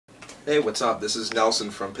Hey, what's up? This is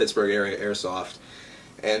Nelson from PghAreaAirsoft,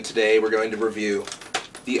 and today we're going to review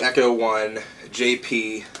the Echo 1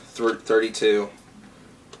 JP32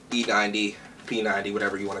 E90, P90,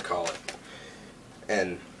 whatever you want to call it.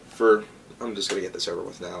 And I'm just going to get this over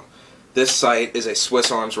with now. This sight is a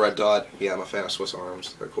Swiss Arms Red Dot. Yeah, I'm a fan of Swiss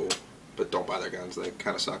Arms. They're cool, but don't buy their guns. They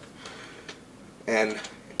kind of suck. And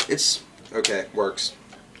it's, okay, works.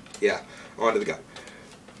 Yeah, onto the gun.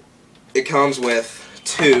 It comes with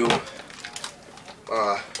two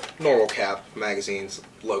normal cap magazines,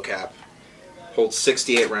 low cap, holds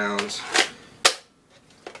 68 rounds.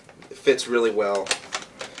 It fits really well,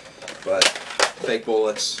 but fake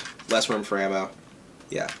bullets, less room for ammo.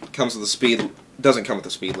 Yeah, it comes with a speed, doesn't come with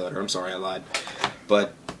a speed loader, I'm sorry I lied,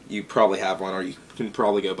 but you probably have one, or you can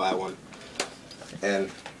probably go buy one.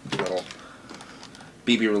 And little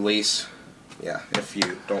BB release, yeah, if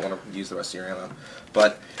you don't want to use the rest of your ammo.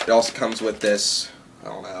 But it also comes with this, I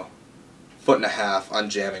don't know, 1.5 foot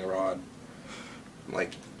unjamming rod,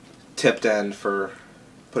 like tipped end for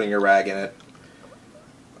putting your rag in it,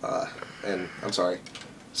 and I'm sorry,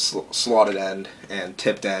 slotted end and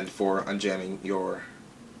tipped end for unjamming your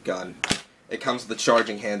gun. It comes with a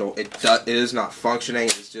charging handle. It is not functioning.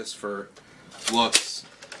 It's just for looks.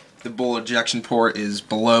 The bullet ejection port is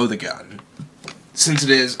below the gun, since it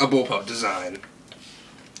is a bullpup design,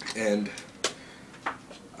 and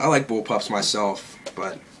I like bullpups myself,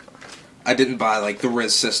 but I didn't buy like the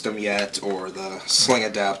Riz system yet, or the sling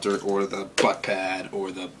adapter, or the butt pad,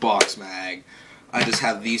 or the box mag. I just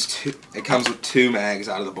have these two. It comes with two mags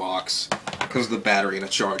out of the box. It comes with a battery and a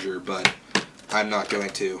charger, but I'm not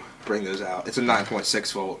going to bring those out. It's a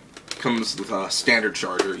 9.6 volt. It comes with a standard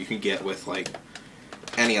charger you can get with like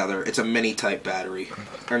any other. It's a mini type battery.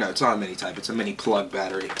 Or no, it's not a mini type. It's a mini plug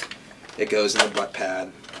battery. It goes in the butt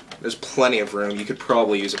pad. There's plenty of room. You could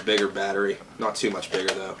probably use a bigger battery. Not too much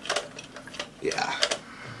bigger though. Yeah.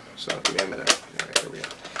 So give me a minute. Alright, here we go.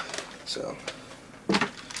 So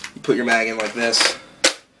you put your mag in like this.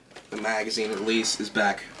 The magazine release is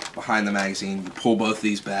back behind the magazine. You pull both of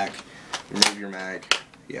these back, remove your mag.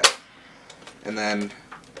 Yeah. And then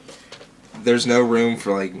there's no room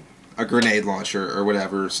for like a grenade launcher or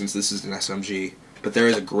whatever, since this is an SMG. But there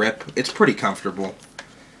is a grip. It's pretty comfortable.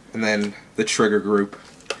 And then the trigger group.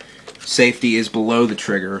 Safety is below the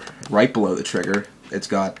trigger, right below the trigger. It's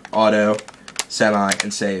got auto, semi,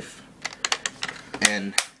 and safe.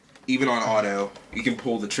 And even on auto, you can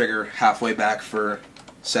pull the trigger halfway back for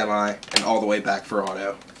semi and all the way back for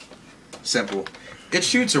auto. Simple. It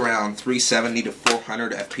shoots around 370 to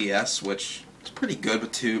 400 FPS, which is pretty good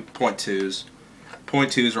with 2.2s.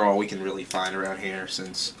 .2s are all we can really find around here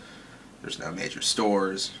since there's no major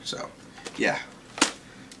stores. So, yeah.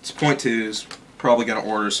 It's .2s. Probably going to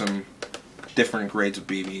order some different grades of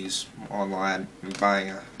BBs online. I'm buying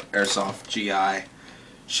a Airsoft GI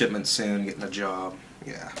shipment soon, getting a job.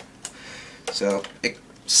 Yeah. So it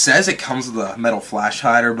says it comes with a metal flash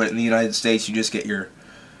hider, but in the United States you just get your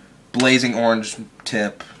blazing orange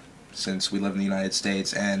tip, since we live in the United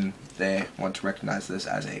States and they want to recognize this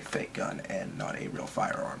as a fake gun and not a real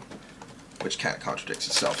firearm, which kind of contradicts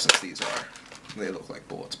itself since they look like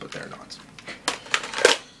bullets, but they're not.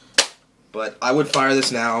 But I would fire this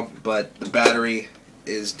now, but the battery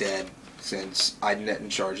is dead since I didn't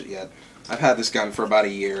charge it yet. I've had this gun for about a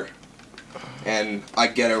year, and I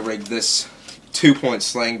ghetto rigged this 2-point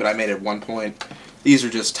sling, but I made it 1 point. These are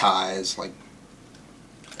just ties, like,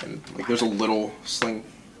 and like there's a little sling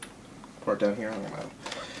part down here, I don't know.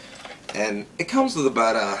 And it comes with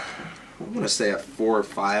about I'm gonna say a 4 or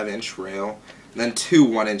 5 inch rail, and then 2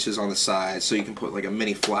 1 inches on the side, so you can put like a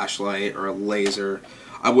mini flashlight or a laser.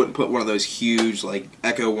 I wouldn't put one of those huge like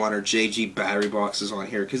Echo 1 or JG battery boxes on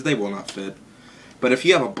here because they will not fit. But if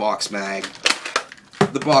you have a box mag,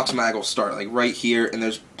 the box mag will start like right here, and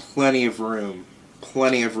there's plenty of room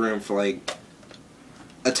for like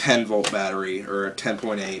a 10 volt battery or a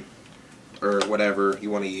 10.8 or whatever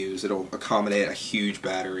you want to use. It'll accommodate a huge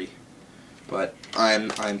battery. But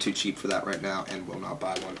I'm too cheap for that right now and will not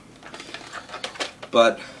buy one.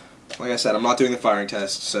 But like I said, I'm not doing the firing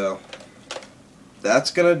test, so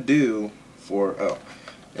that's gonna do for, oh,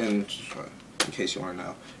 and in case you want to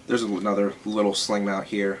know, there's another little sling mount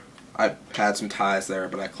here. I had some ties there,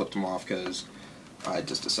 but I clipped them off because I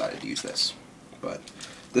just decided to use this. But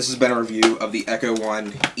this has been a review of the Echo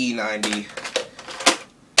 1 E90,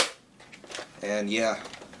 and yeah,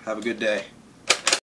 have a good day.